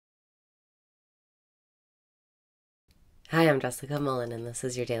Hi, I'm Jessica Mullen, and this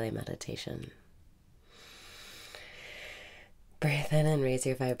is your daily meditation. Breathe in and raise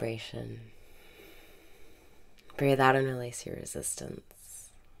your vibration. Breathe out and release your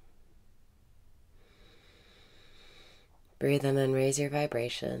resistance. Breathe in and raise your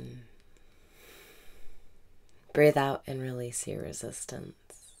vibration. Breathe out and release your resistance.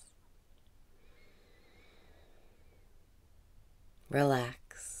 Relax.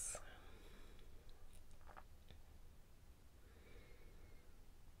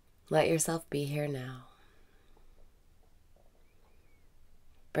 Let yourself be here now.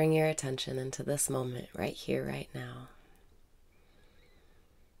 Bring your attention into this moment right here, right now.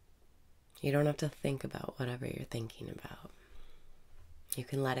 You don't have to think about whatever you're thinking about. You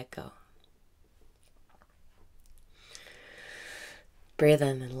can let it go. Breathe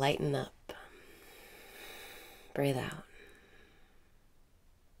in and lighten up. Breathe out.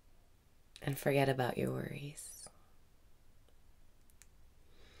 And forget about your worries.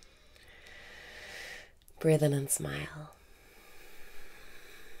 Breathe in and smile.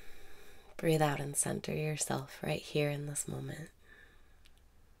 Breathe out and center yourself right here in this moment.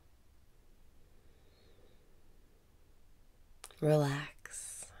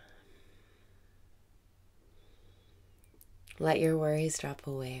 Relax. Let your worries drop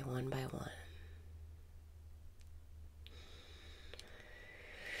away one by one.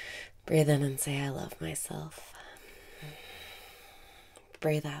 Breathe in and say, I love myself.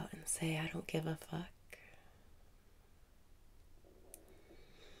 Breathe out and say, I don't give a fuck.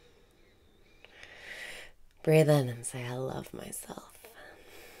 Breathe in and say, I love myself.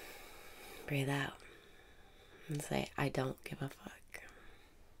 Breathe out and say, I don't give a fuck.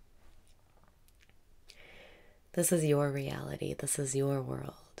 This is your reality. This is your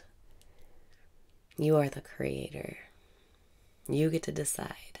world. You are the creator. You get to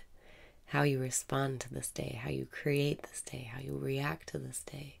decide how you respond to this day, how you create this day, how you react to this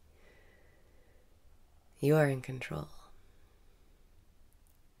day. You are in control.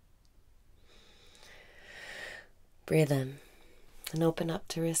 Breathe in and open up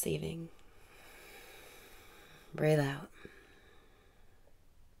to receiving. Breathe out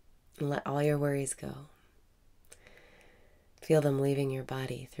and let all your worries go. Feel them leaving your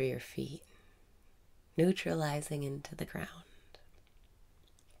body through your feet, neutralizing into the ground.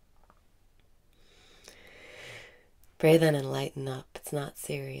 Breathe in and lighten up. It's not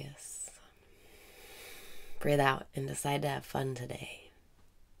serious. Breathe out and decide to have fun today.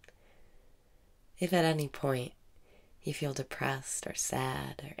 If at any point you feel depressed or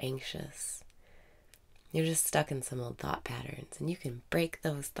sad or anxious, you're just stuck in some old thought patterns, and you can break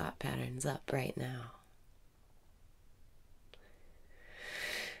those thought patterns up right now.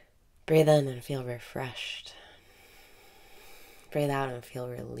 Breathe in and feel refreshed. Breathe out and feel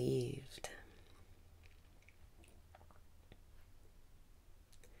relieved.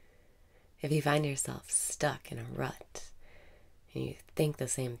 If you find yourself stuck in a rut and you think the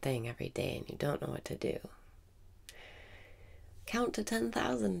same thing every day and you don't know what to do, count to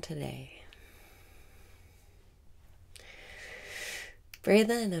 10,000 today. Breathe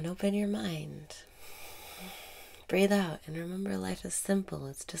in and open your mind. Breathe out and remember life is simple.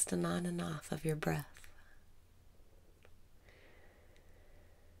 It's just an on and off of your breath.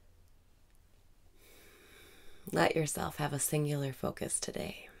 Let yourself have a singular focus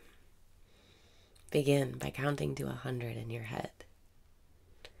today. Begin by counting to 100 in your head.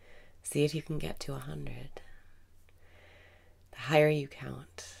 See if you can get to 100. The higher you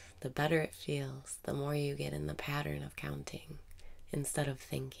count, the better it feels, the more you get in the pattern of counting instead of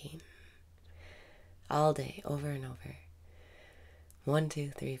thinking. All day, over and over. 1,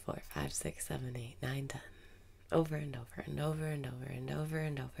 2, 3, 4, 5, 6, 7, 8, 9, 10. Over and over and over and over and over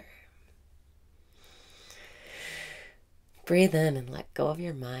and over. Breathe in and let go of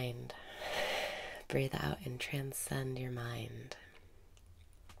your mind. Breathe out and transcend your mind.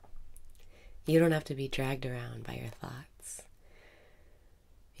 You don't have to be dragged around by your thoughts.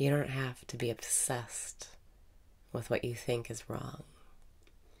 You don't have to be obsessed with what you think is wrong.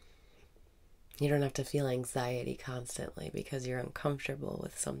 You don't have to feel anxiety constantly because you're uncomfortable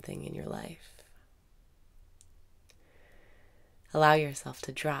with something in your life. Allow yourself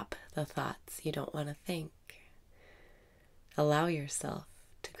to drop the thoughts you don't want to think. Allow yourself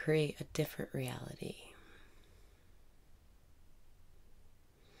to create a different reality.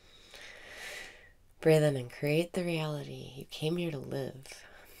 Breathe in and create the reality you came here to live.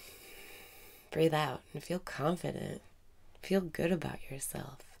 Breathe out and feel confident. Feel good about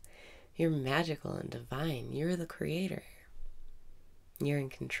yourself. You're magical and divine. You're the creator. You're in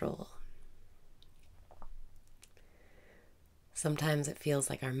control. Sometimes it feels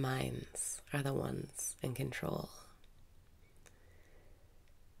like our minds are the ones in control.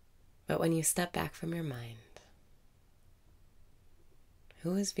 But when you step back from your mind,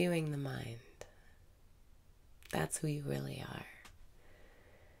 who is viewing the mind? That's who you really are.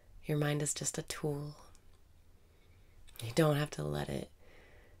 Your mind is just a tool. You don't have to let it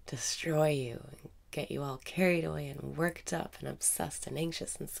destroy you and get you all carried away and worked up and obsessed and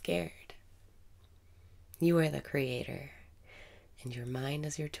anxious and scared. You are the creator, and your mind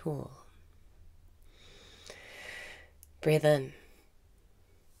is your tool. Breathe in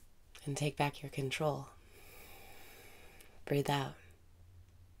and take back your control. Breathe out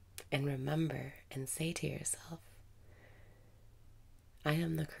and remember and say to yourself, I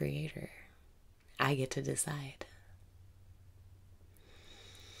am the creator. I get to decide.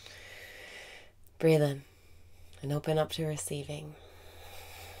 Breathe in and open up to receiving.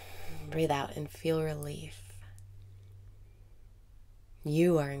 Breathe out and feel relief.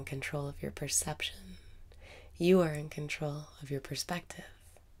 You are in control of your perception. You are in control of your perspective.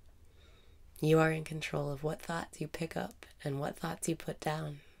 You are in control of what thoughts you pick up and what thoughts you put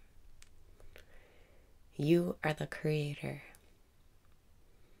down. You are the creator.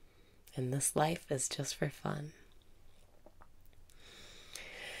 And this life is just for fun.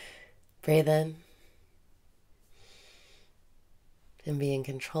 Breathe in and be in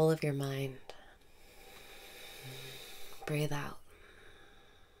control of your mind. Breathe out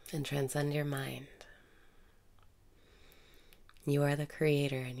and transcend your mind. You are the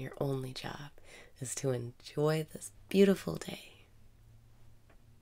creator, and your only job is to enjoy this beautiful day